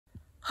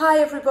Hi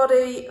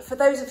everybody, for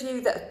those of you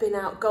that have been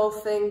out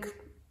golfing,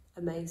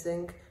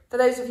 amazing. For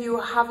those of you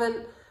who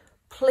haven't,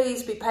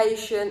 please be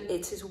patient,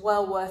 it is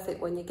well worth it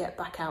when you get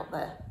back out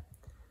there.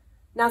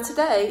 Now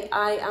today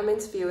I am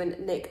interviewing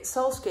Nick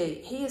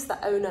Solski. He is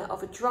the owner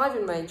of a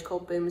driving range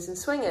called Boomers and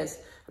Swingers.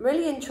 I'm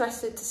really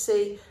interested to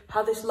see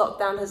how this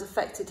lockdown has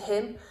affected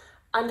him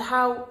and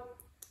how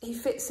he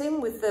fits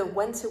in with the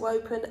when to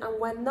open and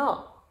when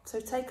not. So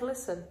take a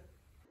listen.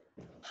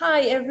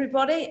 Hi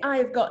everybody, I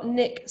have got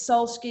Nick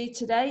Solski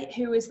today,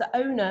 who is the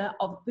owner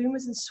of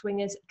Boomers and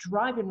Swingers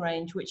driving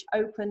range, which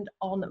opened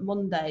on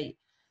Monday.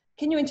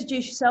 Can you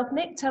introduce yourself,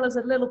 Nick? Tell us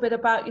a little bit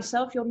about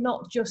yourself. You're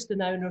not just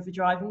an owner of a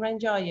driving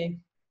range, are you?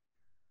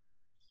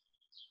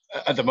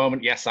 At the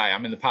moment, yes, I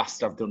am. In the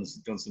past, I've done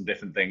some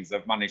different things.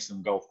 I've managed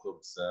some golf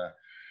clubs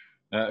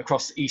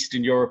across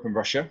Eastern Europe and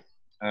Russia.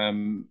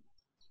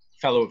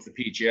 Fellow of the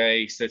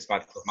PGA,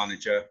 certified club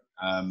manager.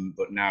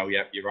 But now,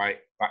 yeah, you're right,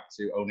 back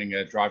to owning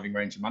a driving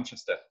range in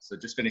Manchester. So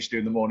just finished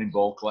doing the morning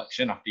ball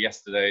collection after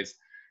yesterday's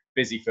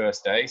busy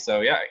first day.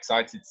 So yeah,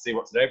 excited to see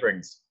what today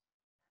brings.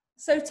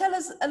 So tell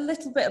us a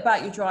little bit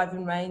about your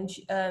driving range.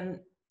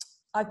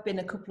 I've been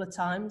a couple of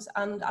times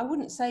and I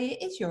wouldn't say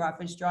it is your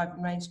average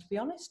driving range, to be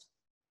honest.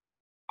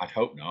 I'd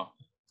hope not.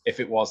 If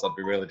it was, I'd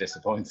be really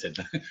disappointed.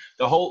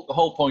 The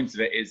whole point of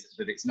it is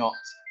that it's not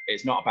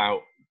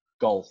about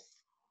golf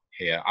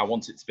here. I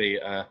want it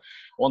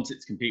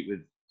to compete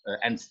with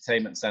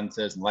entertainment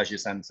centres and leisure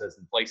centres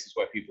and places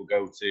where people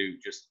go to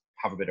just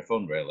have a bit of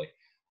fun, really.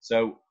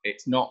 So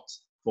it's not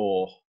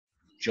for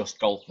just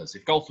golfers.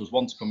 If golfers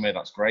want to come here,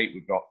 that's great.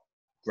 We've got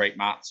great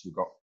mats. We've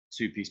got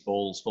two-piece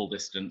balls, full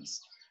distance,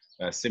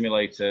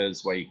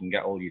 simulators where you can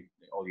get all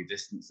your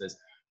distances.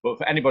 But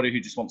for anybody who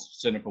just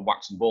wants to turn up and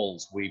whack some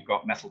balls, we've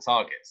got metal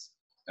targets.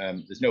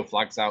 There's no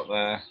flags out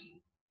there.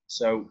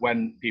 So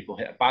when people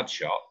hit a bad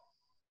shot,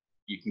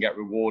 you can get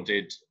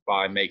rewarded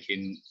by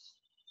making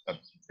a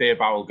beer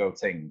barrel go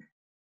ting.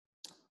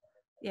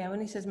 Yeah,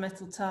 when he says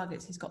metal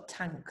targets, he's got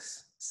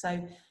tanks.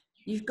 So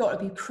you've got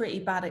to be pretty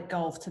bad at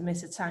golf to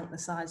miss a tank the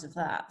size of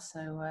that.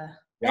 So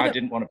yeah, I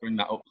didn't want to bring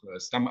that up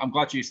first. I'm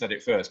glad you said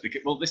it first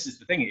because, well, this is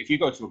the thing. If you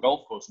go to a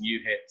golf course and you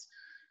hit,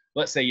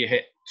 let's say you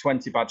hit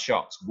 20 bad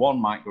shots, one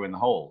might go in the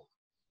hole.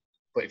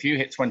 But if you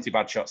hit 20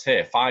 bad shots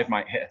here, 5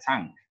 might hit a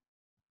tank.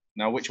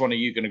 Now, which one are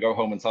you going to go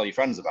home and tell your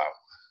friends about?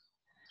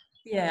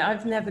 Yeah,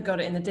 I've never got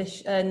it in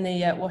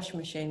the washing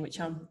machine, which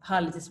I'm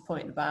highly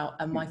disappointed about,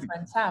 and my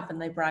friends have,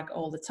 and they brag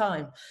all the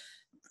time.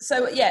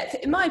 So yeah,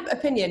 in my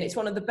opinion, it's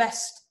one of the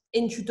best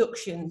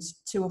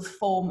introductions to a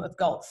form of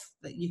golf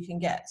that you can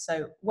get.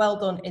 So well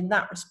done in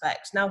that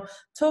respect. Now,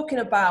 talking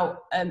about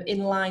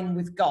in line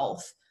with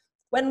golf,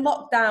 when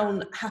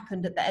lockdown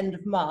happened at the end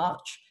of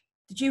March,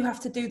 did you have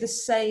to do the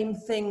same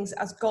things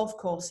as golf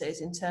courses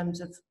in terms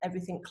of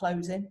everything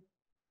closing?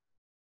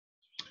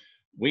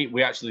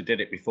 We actually did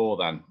it before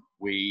then.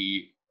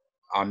 We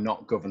are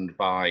not governed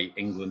by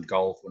England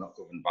Golf. We're not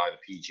governed by the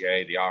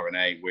PGA, the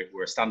R&A.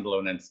 We're a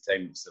standalone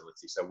entertainment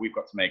facility. So we've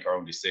got to make our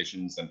own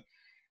decisions and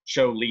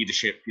show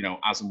leadership,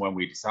 as and when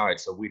we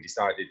decide. So we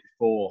decided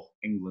before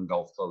England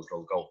Golf closed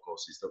all golf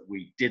courses that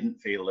we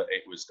didn't feel that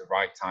it was the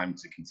right time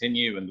to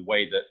continue, and the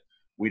way that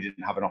we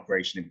didn't have an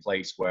operation in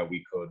place where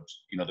we could,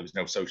 there was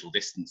no social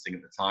distancing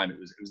at the time. It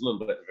was a little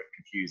bit of a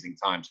confusing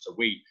time. So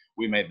we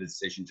made the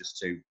decision just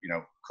to,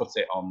 cut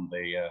it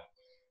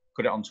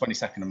on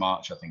 22nd of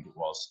March, I think it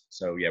was.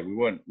 So yeah, we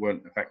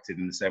weren't affected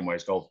in the same way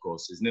as golf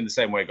courses. And in the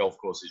same way golf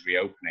courses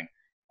reopening,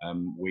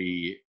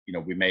 we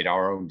made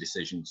our own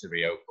decision to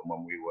reopen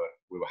when we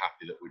were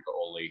happy that we'd got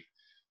all the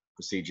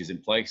procedures in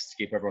place to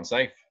keep everyone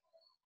safe.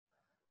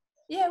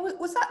 Yeah,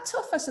 was that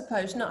tough, I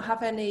suppose, not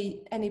have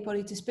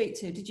anybody to speak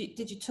to?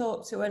 Did you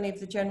talk to any of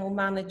the general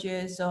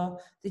managers, or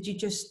did you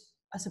just,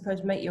 I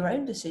suppose, make your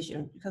own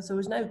decision because there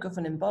was no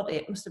governing body?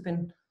 It must have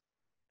been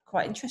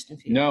quite interesting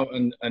for you. No,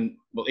 and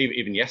well,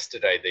 even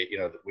yesterday,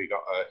 that we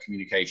got a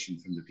communication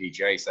from the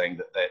PGA saying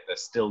that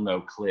there's still no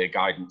clear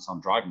guidance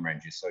on driving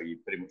ranges, so you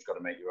pretty much got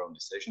to make your own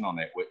decision on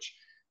it, which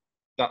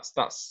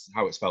that's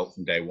how it's felt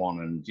from day one.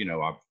 And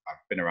I've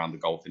been around the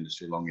golf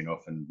industry long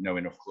enough and know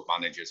enough club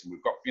managers, and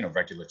we've got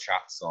regular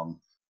chats on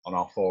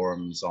our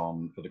forums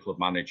for the club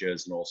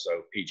managers and also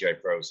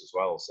PGA pros as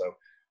well. So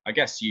I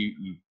guess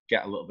you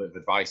get a little bit of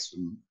advice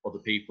from other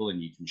people, and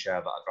you can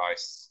share that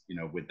advice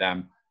with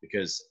them,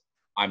 because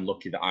I'm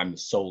lucky that I'm the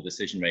sole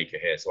decision maker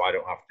here, so I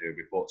don't have to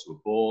report to a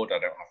board, I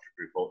don't have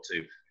to report to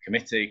a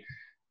committee.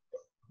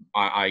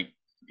 I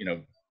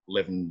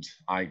live and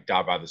I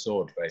die by the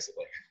sword,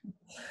 basically.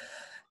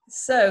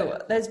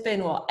 So there's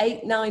been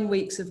 8-9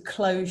 weeks of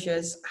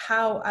closures.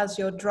 How has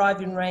your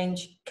driving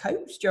range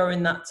coped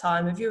during that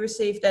time? Have you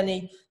received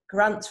any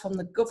grants from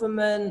the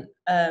government?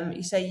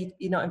 You say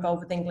you're not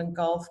involved with England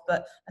Golf,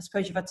 but I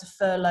suppose you've had to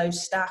furlough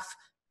staff.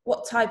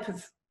 What type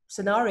of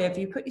scenario have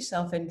you put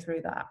yourself in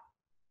through that?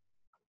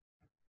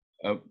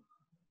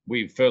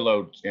 We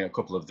furloughed a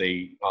couple of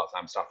the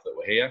part-time staff that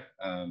were here,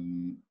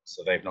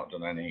 so they've not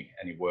done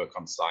any work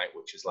on site,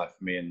 which has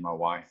left me and my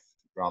wife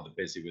rather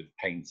busy with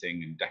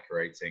painting and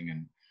decorating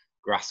and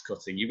grass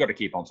cutting. You've got to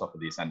keep on top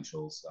of the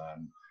essentials.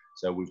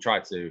 So we've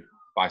tried to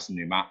buy some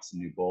new mats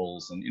and new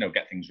balls, and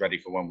get things ready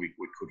for when we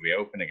could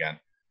reopen again.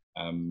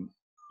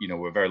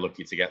 We're very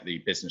lucky to get the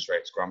business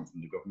rates grant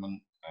from the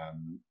government,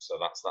 so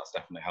that's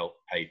definitely helped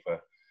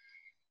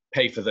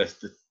pay for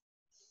the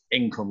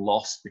income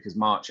lost, because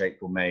March,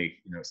 April, May,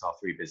 it's our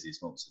 3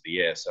 busiest months of the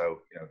year. So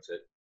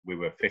we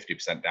were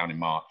 50% down in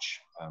March,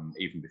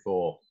 even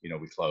before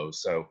we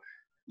closed. So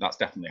that's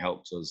definitely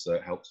helped us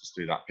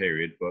through that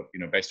period. But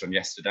based on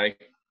yesterday,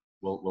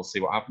 we'll see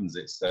what happens.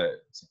 It's a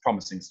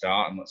promising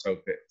start, and let's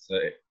hope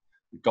the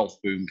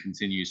golf boom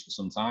continues for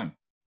some time.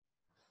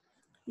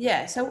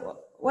 Yeah. So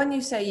when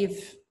you say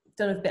you've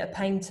done a bit of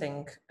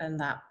painting and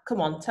that,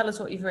 come on, tell us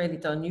what you've really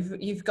done.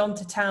 You've gone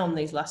to town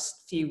these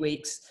last few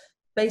weeks,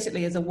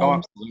 basically as a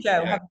one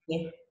show, haven't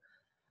you?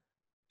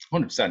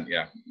 100%,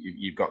 yeah.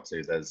 You've got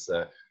to. There's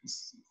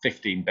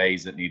 15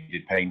 bays that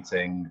needed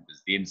painting.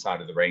 There's the inside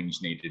of the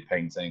range needed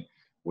painting.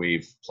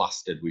 We've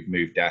plastered, we've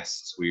moved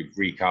desks, we've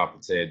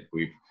recarpeted,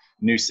 we've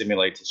new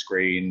simulator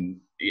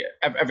screen. Yeah,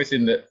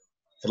 everything that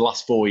for the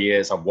last 4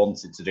 years I've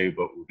wanted to do,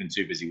 but we've been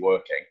too busy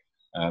working.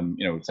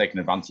 We've taken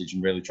advantage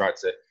and really tried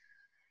to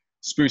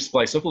spruce the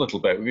place up a little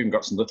bit. We've even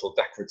got some little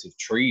decorative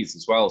trees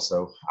as well.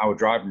 So our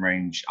driving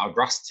range, our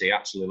grass tee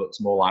actually looks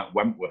more like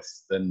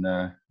Wentworth than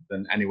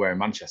anywhere in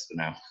Manchester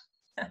now.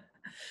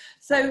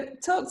 So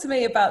talk to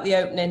me about the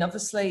opening.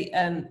 Obviously,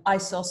 I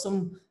saw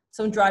some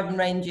driving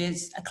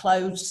ranges are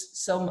closed,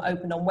 some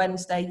open on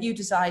Wednesday. You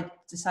decided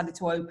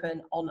to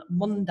open on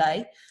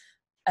Monday.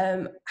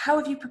 How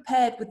have you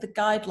prepared with the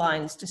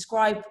guidelines?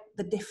 Describe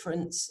the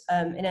difference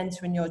in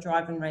entering your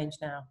driving range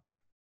now.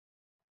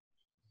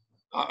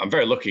 I'm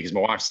very lucky because my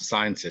wife's a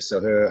scientist,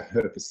 so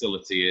her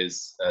facility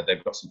is,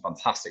 they've got some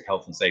fantastic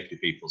health and safety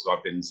people. So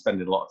I've been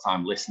spending a lot of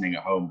time listening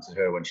at home to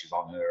her when she's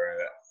on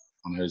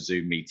her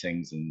Zoom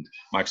meetings and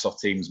Microsoft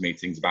Teams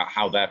meetings about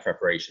how their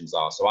preparations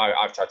are. So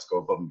I've tried to go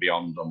above and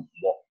beyond on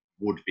what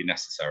would be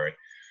necessary.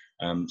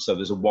 So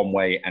there's a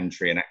one-way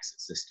entry and exit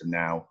system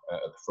now at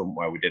the front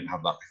where we didn't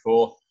have that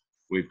before.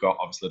 We've got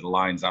obviously the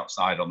lines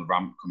outside on the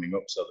ramp coming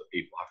up so that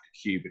people have to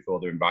queue before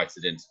they're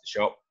invited into the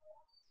shop.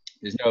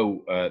 There's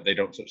no, they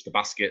don't touch the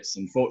baskets.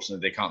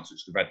 Unfortunately, they can't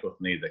touch the red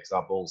button either, because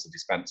our balls are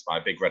dispensed by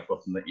a big red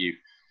button that you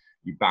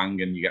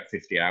bang and you get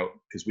 50 out,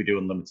 because we do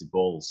unlimited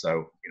balls.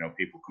 So,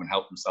 people come and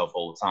help themselves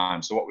all the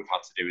time. So what we've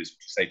had to do is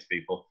say to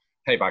people,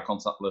 pay by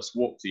contactless,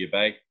 walk to your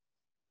bay.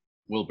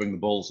 We'll bring the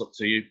balls up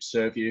to you,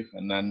 serve you,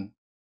 and then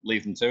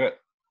leave them to it.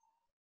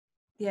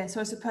 Yeah, so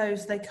I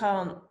suppose they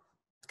can't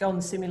go on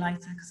the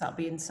simulator because that'll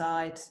be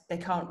inside. They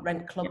can't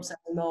rent clubs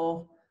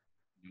anymore.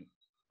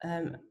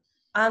 And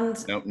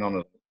no, none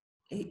of them.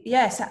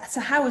 Yes. Yeah, so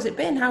how has it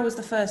been? How was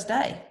the first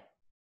day?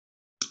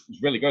 It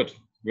was really good.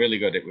 Really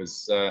good. It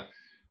was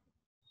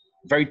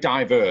very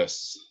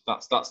diverse.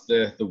 That's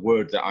the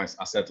word that I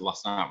said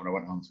last night when I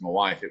went home to my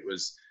wife. It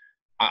was,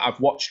 I've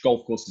watched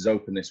golf courses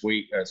open last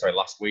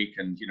week,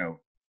 and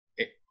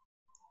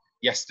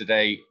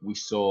yesterday we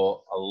saw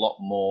a lot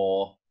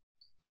more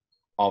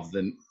of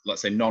the,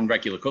 let's say,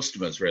 non-regular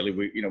customers. Really,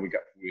 we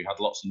had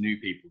lots of new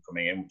people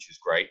coming in, which is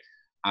great,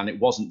 and it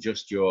wasn't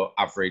just your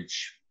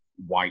average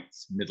white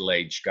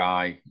middle-aged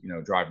guy,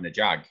 driving a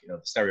Jag, the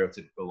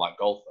stereotypical like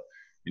golfer.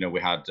 We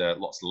had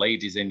lots of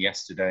ladies in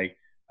yesterday.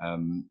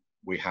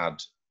 We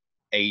had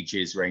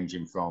ages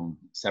ranging from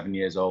 7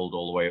 years old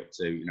all the way up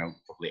to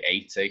probably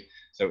 80.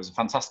 So it was a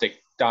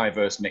fantastic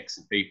diverse mix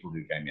of people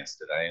who came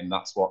yesterday, and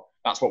that's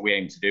what we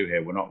aim to do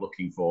here. We're not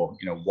looking for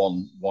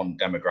one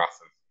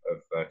demographic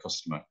of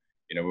customer.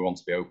 We want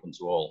to be open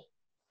to all.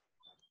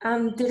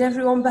 And did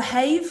everyone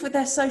behave with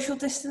their social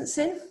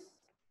distancing?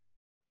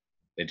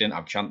 They didn't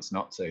have a chance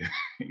not to.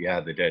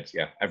 Yeah, they did.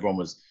 Yeah, everyone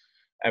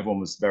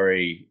was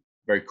very,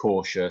 very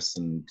cautious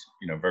and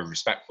very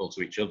respectful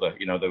to each other.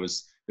 There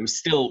was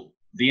still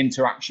the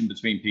interaction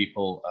between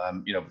people,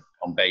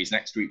 on bays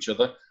next to each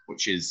other,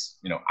 which is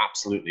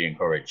absolutely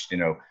encouraged.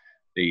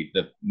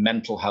 The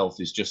mental health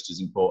is just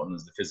as important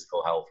as the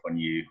physical health when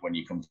you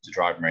come to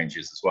driving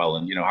ranges as well.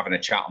 And having a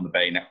chat on the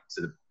bay next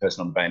to the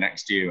person on the bay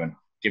next to you and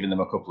giving them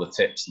a couple of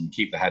tips and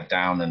keep the head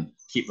down and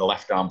keep the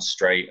left arm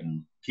straight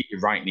and keep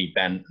your right knee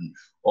bent and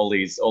all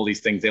these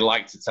things they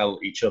like to tell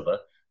each other.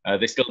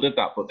 They still did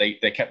that, but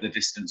they kept the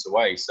distance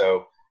away.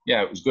 So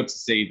yeah, it was good to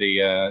see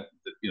the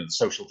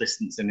social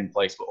distancing in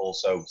place, but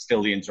also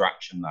still the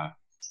interaction there.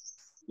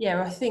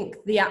 Yeah, I think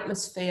the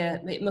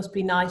atmosphere, it must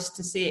be nice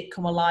to see it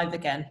come alive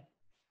again.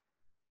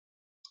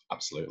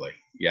 Absolutely.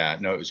 Yeah,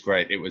 no, it was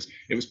great. It was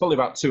probably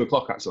about 2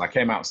 o'clock actually. I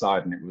came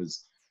outside and it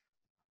was,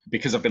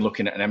 because I've been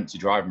looking at an empty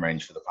driving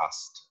range for the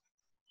past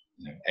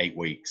 8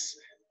 weeks.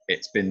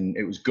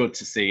 It was good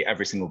to see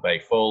every single bay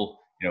full,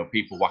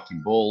 people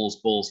whacking balls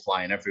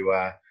flying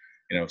everywhere,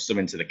 some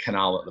into the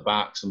canal at the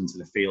back, some into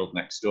the field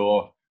next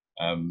door,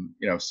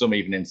 some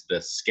even into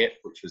the skip,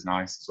 which was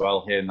nice as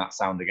well, hearing that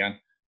sound again.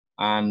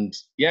 And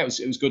yeah,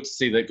 it was good to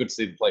see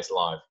the place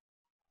alive.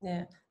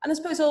 Yeah. And I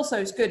suppose also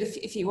it's good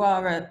if you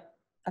are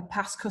a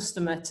past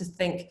customer to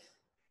think,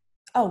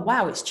 oh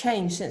wow, it's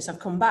changed since I've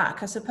come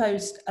back. I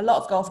suppose a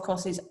lot of golf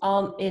courses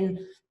aren't in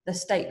the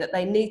state that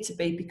they need to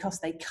be because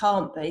they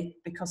can't be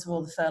because of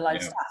all the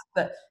furloughed Yeah. staff.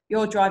 But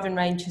your driving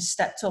range has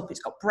stepped up.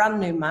 It's got brand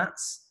new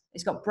mats.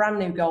 It's got brand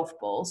new golf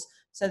balls.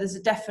 So there's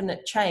a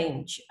definite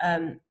change,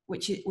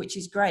 which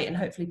is great, and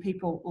hopefully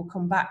people will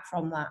come back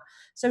from that.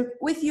 So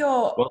with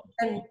your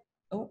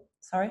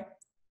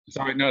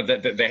sorry, no,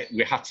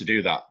 we had to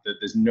do that.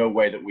 There's no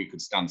way that we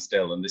could stand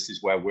still, and this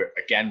is where we're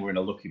in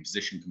a lucky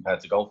position compared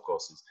to golf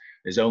courses.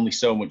 There's only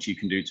so much you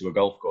can do to a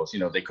golf course.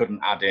 They couldn't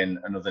add in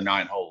another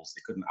 9 holes.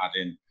 They couldn't add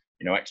in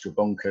extra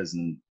bunkers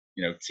and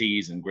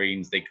tees and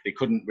greens. They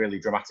couldn't really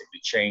dramatically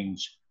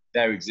change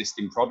their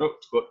existing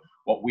product. But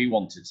what we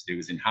wanted to do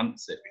is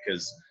enhance it,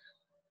 because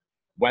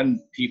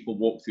when people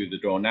walk through the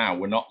door now,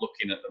 we're not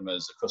looking at them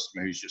as a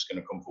customer who's just going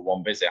to come for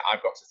one visit.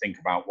 I've got to think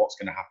about what's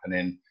going to happen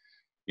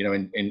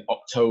in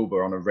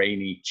October on a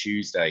rainy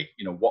Tuesday.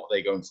 What are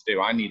they going to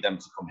do? I need them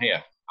to come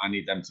here. I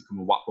need them to come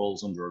and whack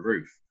balls under a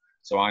roof.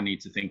 So I need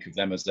to think of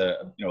them as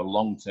a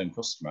long-term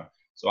customer.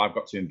 So I've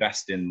got to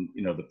invest in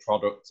the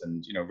product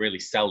and really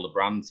sell the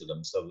brand to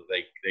them so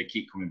that they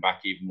keep coming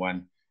back even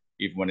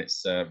when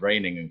it's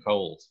raining and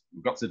cold.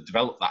 We've got to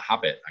develop that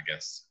habit, I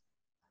guess.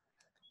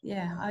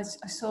 Yeah, I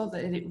saw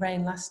that it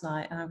rained last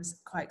night and I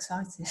was quite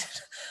excited,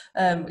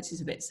 which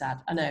is a bit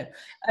sad, I know.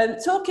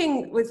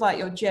 Talking with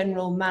your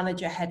general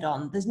manager head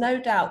on, there's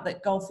no doubt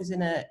that golf is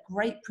in a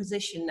great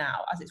position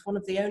now, as it's one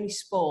of the only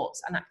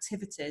sports and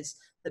activities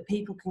that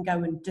people can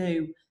go and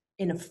do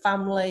in a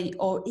family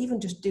or even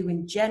just do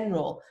in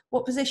general.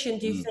 What position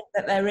do you think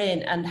that they're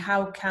in, and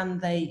how can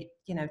they,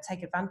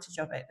 take advantage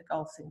of it, the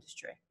golf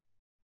industry?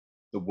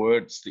 The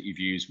words that you've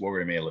used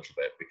worry me a little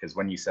bit, because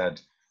when you said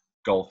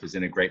golf is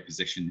in a great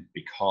position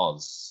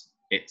because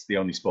it's the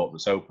only sport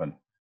that's open,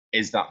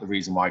 is that the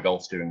reason why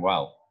golf's doing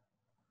well?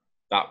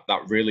 That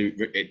really,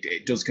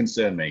 it does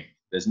concern me.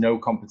 There's no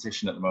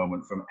competition at the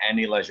moment from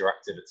any leisure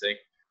activity.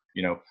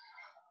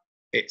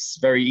 It's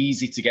very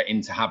easy to get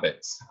into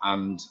habits,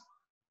 and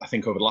I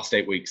think over the last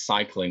 8 weeks,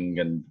 cycling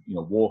and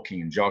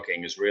walking and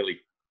jogging is really,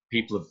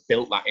 people have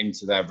built that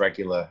into their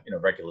regular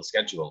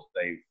schedule.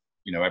 They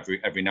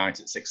every night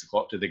at 6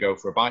 o'clock, do they go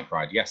for a bike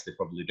ride? Yes, they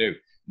probably do.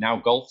 Now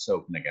golf's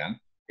open again.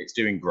 It's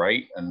doing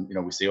great. And,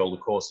 we see all the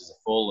courses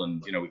are full,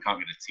 and, we can't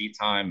get a tee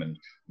time, and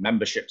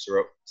memberships are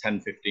up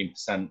 10,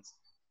 15%.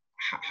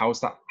 How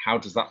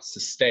does that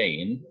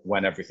sustain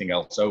when everything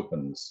else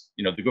opens?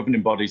 The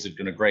governing bodies have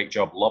done a great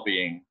job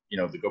lobbying,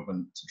 the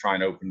government to try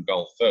and open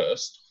golf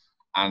first.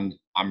 And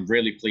I'm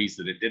really pleased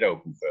that it did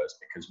open first,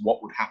 because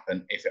what would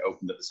happen if it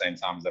opened at the same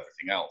time as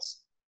everything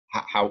else?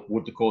 How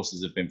would the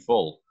courses have been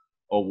full?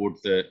 Or would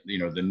the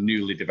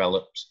newly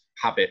developed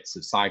habits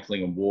of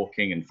cycling and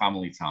walking and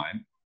family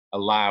time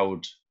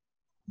allowed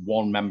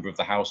one member of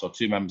the house or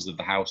 2 members of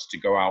the house to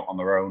go out on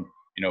their own,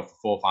 for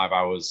 4 or 5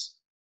 hours?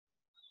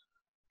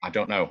 I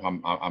don't know.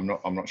 I'm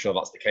not sure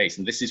that's the case.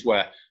 And this is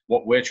where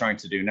what we're trying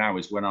to do now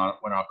is when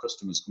our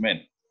customers come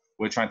in,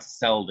 we're trying to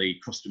sell the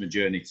customer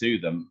journey to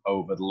them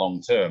over the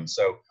long term.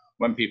 So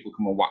when people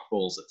come and whack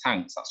balls at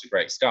tanks, that's a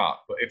great start.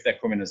 But if they're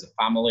coming as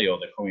a family, or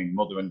they're coming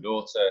mother and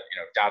daughter,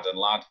 dad and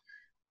lad,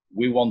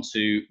 we want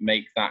to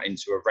make that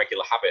into a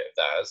regular habit of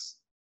theirs.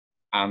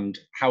 And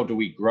how do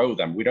we grow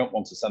them? We don't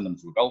want to send them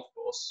to a golf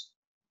course.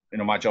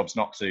 My job's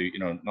not to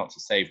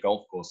save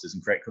golf courses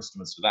and create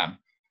customers for them.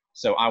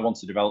 So I want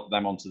to develop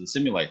them onto the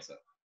simulator,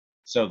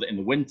 so that in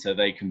the winter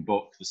they can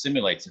book the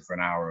simulator for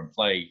an hour and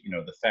play,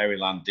 the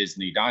Fairyland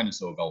Disney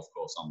dinosaur golf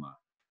course on there,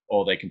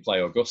 or they can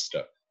play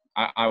Augusta.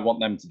 I want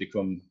them to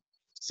become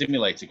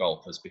simulator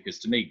golfers, because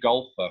to me,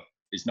 golfer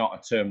is not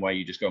a term where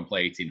you just go and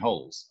play 18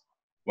 holes.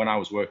 When I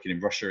was working in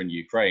Russia and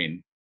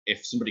Ukraine,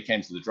 if somebody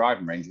came to the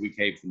driving range, we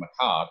gave them a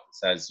card that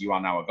says, "You are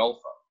now a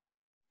golfer,"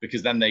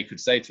 because then they could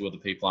say to other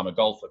people, "I'm a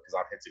golfer because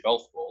I've hit a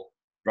golf ball,"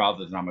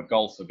 rather than "I'm a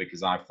golfer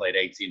because I've played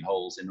 18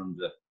 holes in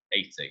under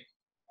 80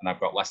 and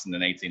I've got less than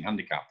an 18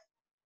 handicap."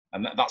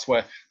 And that's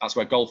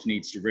where golf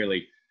needs to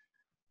really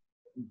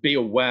be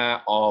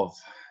aware of,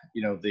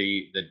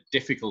 the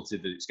difficulty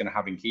that it's going to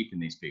have in keeping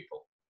these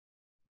people.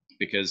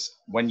 Because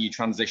when you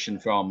transition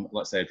from,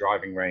 let's say, a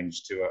driving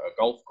range to a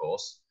golf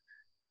course,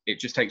 it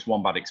just takes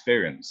one bad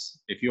experience.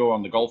 If you're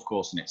on the golf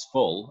course and it's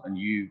full and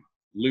you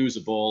lose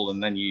a ball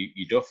and then you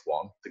duff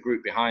one, the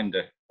group behind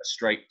are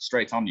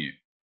straight on you.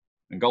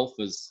 And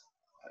golfers,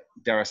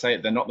 dare I say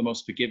it, they're not the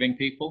most forgiving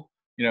people.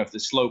 If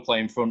there's slow play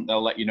in front,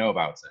 they'll let you know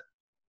about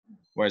it.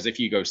 Whereas if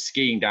you go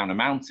skiing down a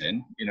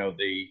mountain,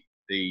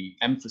 the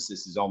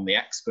emphasis is on the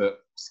expert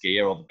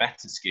skier or the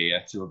better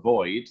skier to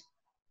avoid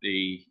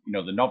the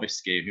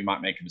novice skier who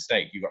might make a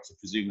mistake. You've got to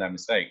presume their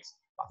mistakes.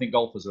 I think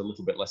golfers are a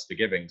little bit less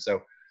forgiving.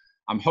 So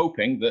I'm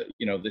hoping that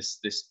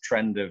this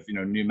trend of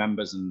new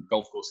members and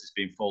golf courses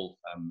being full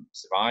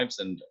survives,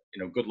 and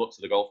good luck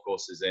to the golf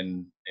courses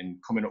in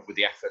coming up with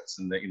the efforts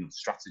and the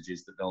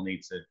strategies that they'll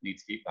need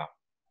to keep that.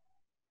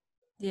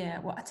 Yeah,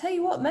 well, I tell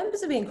you what,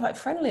 members are being quite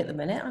friendly at the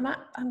minute.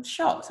 I'm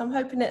shocked. I'm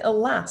hoping it'll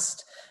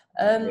last.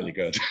 Really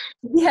good.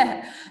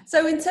 Yeah.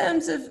 So in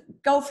terms of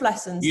golf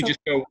lessons, you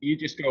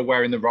just go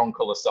wearing the wrong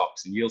colour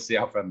socks, and you'll see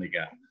how friendly they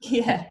get.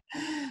 Yeah.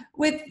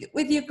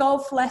 With your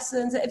golf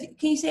lessons,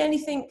 can you see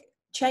anything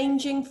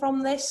changing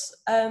from this?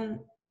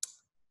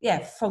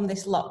 From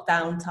this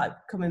lockdown type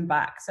coming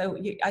back. So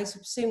I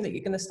assume that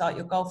you're going to start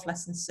your golf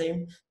lessons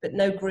soon, but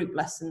no group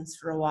lessons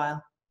for a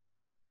while.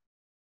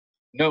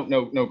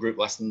 No group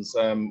lessons.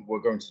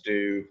 We're going to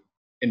do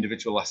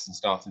individual lessons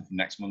starting from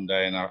next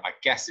Monday, and I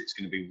guess it's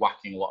going to be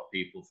whacking a lot of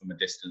people from a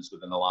distance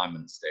with an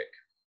alignment stick.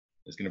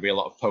 There's going to be a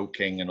lot of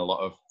poking and a lot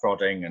of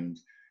prodding and,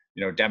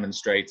 you know,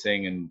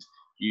 demonstrating and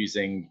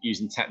using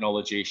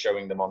technology,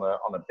 showing them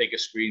on a bigger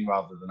screen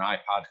rather than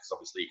iPad, because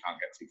obviously you can't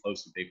get too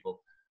close to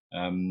people.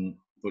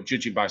 But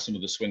judging by some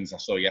of the swings I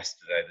saw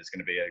yesterday, there's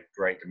going to be a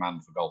great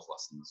demand for golf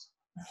lessons.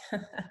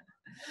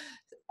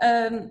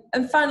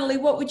 And finally,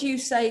 what would you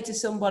say to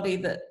somebody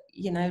that,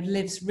 you know,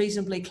 lives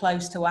reasonably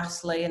close to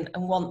Astley and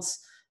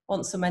wants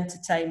some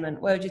entertainment?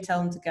 Where would you tell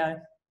them to go?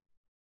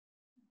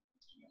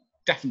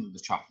 Definitely the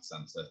Trafford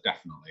Centre.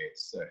 Definitely,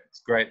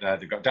 it's great there.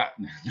 They've got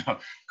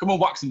come on,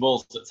 wax and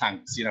balls at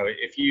Tanks. You know,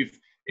 if you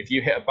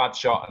hit a bad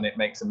shot and it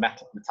makes a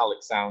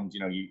metallic sound,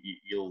 you know,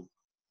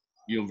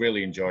 you'll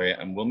really enjoy it,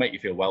 and we'll make you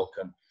feel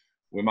welcome.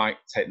 We might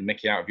take the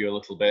mickey out of you a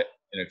little bit,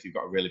 you know, if you've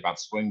got a really bad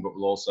swing, but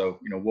we'll also,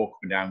 you know, walk up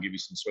and down, give you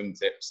some swing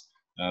tips,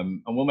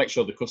 and we'll make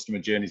sure the customer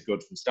journey is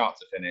good from start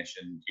to finish,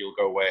 and you'll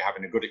go away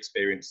having a good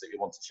experience that you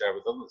want to share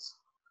with others.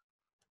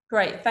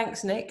 Great,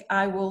 thanks, Nick.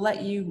 I will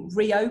let you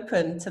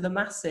reopen to the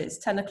masses.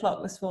 10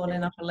 o'clock this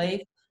morning, I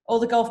believe. All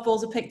the golf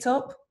balls are picked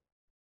up?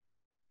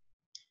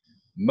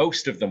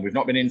 Most of them. We've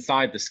not been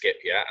inside the skip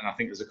yet, and I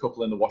think there's a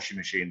couple in the washing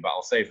machine, but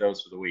I'll save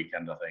those for the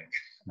weekend, I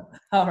think.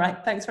 All right,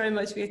 thanks very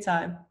much for your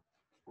time.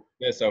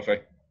 Yeah, Sophie.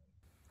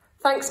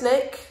 Thanks,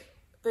 Nick.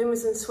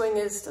 Boomers and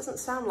swingers doesn't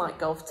sound like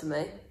golf to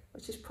me,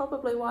 which is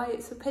probably why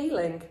it's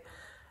appealing.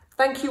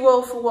 Thank you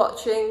all for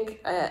watching.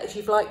 If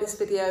you've liked this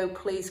video,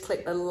 please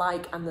click the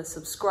like and the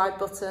subscribe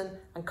button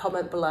and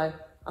comment below.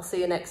 I'll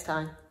see you next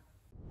time.